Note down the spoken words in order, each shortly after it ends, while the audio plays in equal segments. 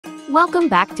Welcome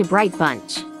back to Bright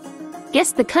Bunch.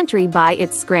 Guess the country by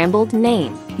its scrambled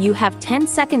name. You have 10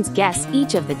 seconds guess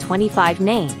each of the 25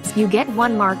 names. You get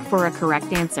 1 mark for a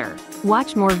correct answer.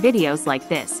 Watch more videos like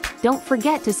this. Don't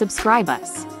forget to subscribe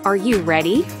us. Are you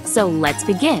ready? So let's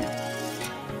begin.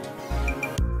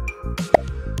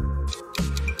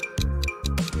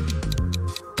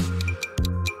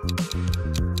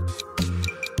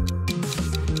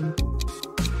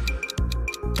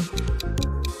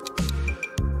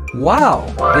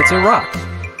 Wow, it's Iraq.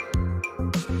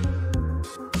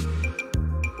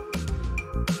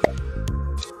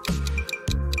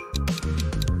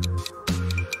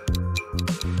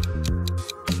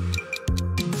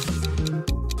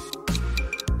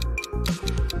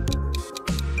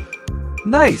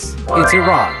 Nice, it's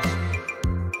Iran.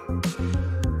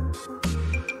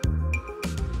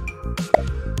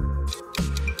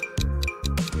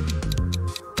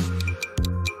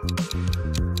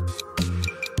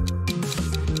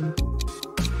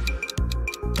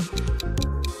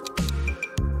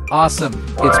 Awesome,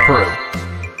 it's Peru.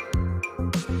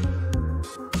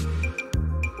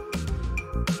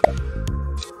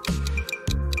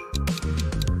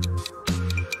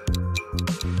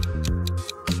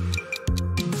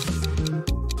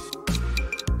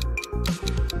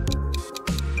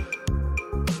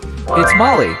 It's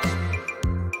Mali.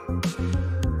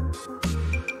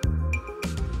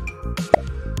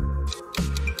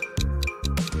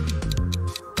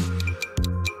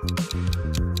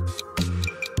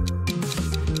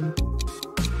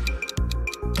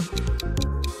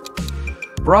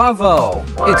 Bravo!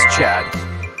 It's Chad.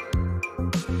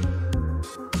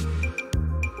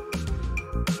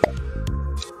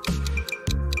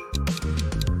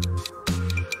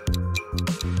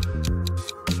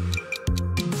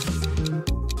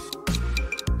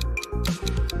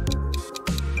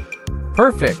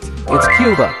 Perfect! It's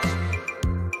Cuba.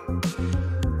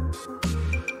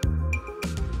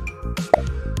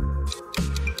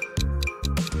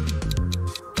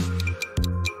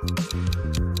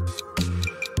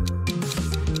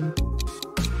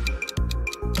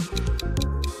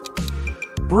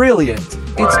 Brilliant!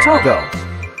 It's Togo.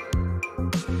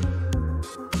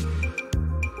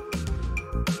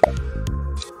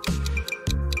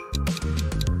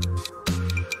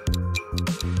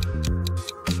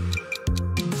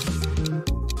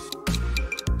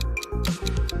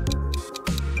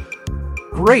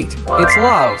 Great! It's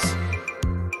Laos.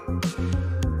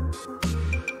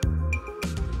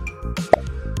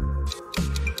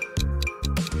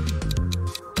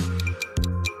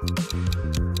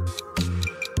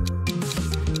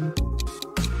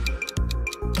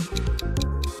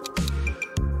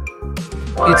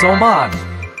 It's Oman.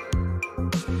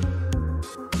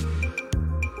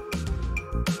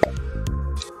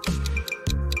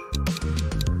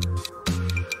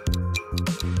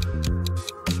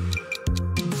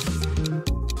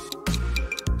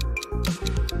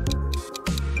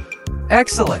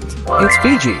 Excellent! It's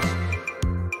Fiji.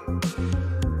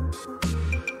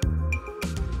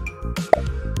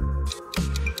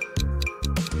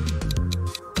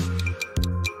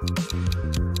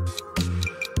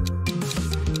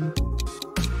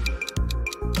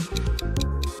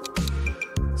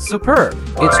 Superb!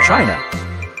 It's China.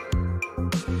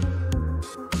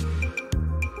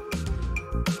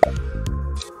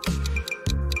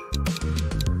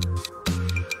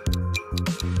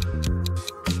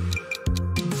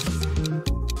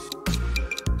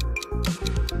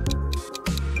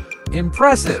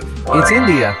 Impressive! It's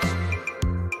India.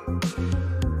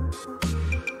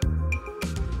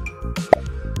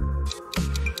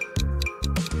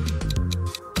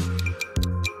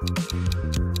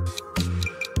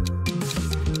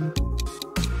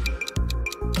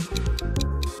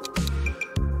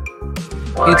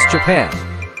 It's Japan.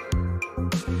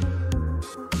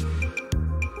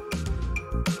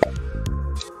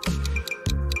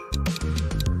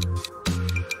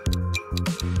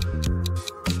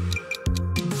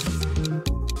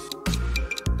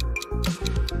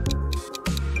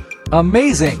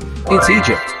 Amazing! It's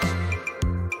Egypt.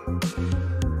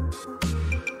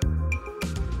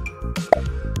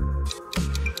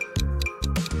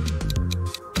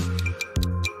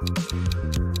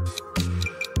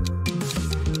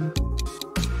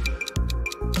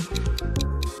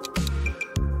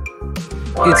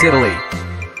 It's Italy.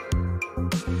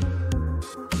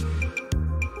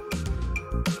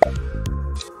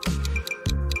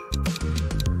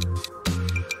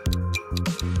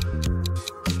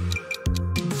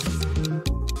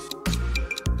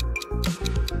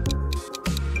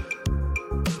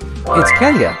 It's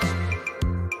Kenya.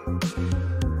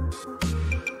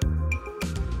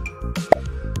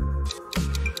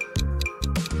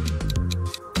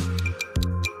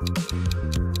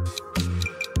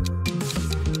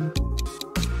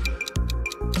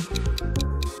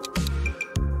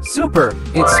 Super!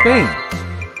 It's Spain!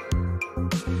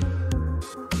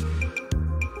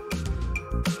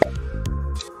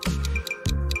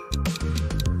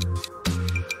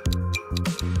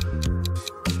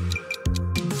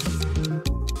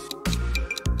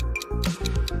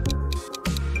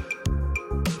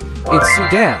 It's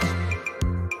Sudan!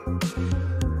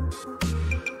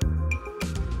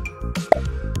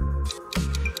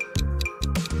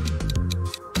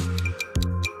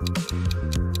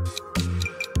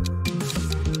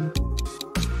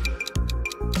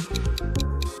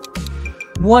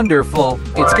 Wonderful!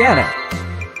 It's Ghana!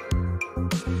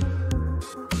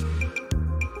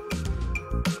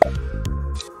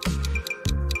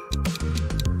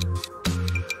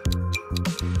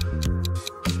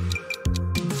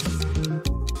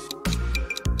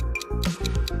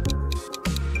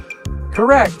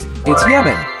 Correct! It's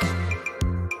Yemen!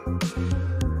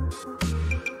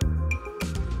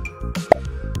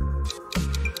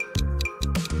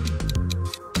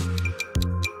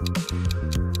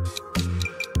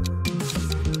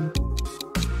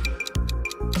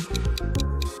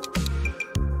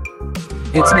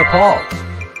 It's Nepal!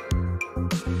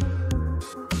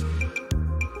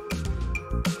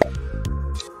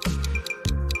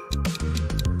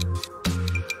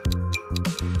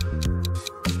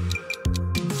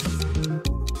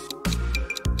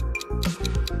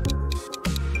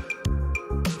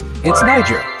 It's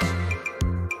Niger!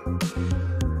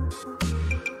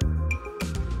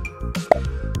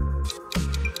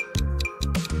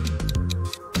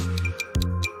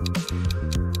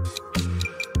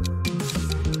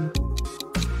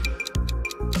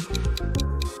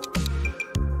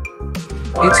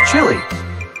 It's Chile!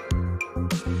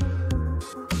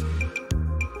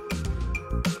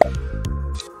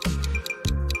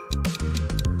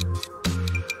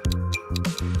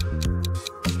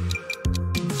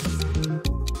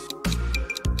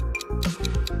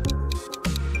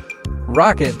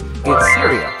 Rocket! It's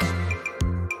Syria!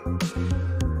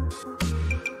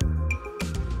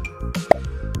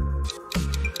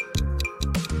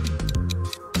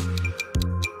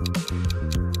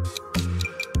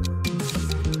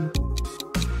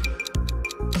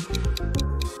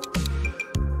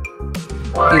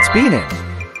 It's Benin!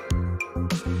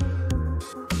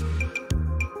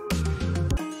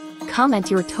 Comment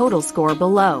your total score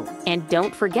below, and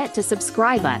don't forget to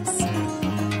subscribe us.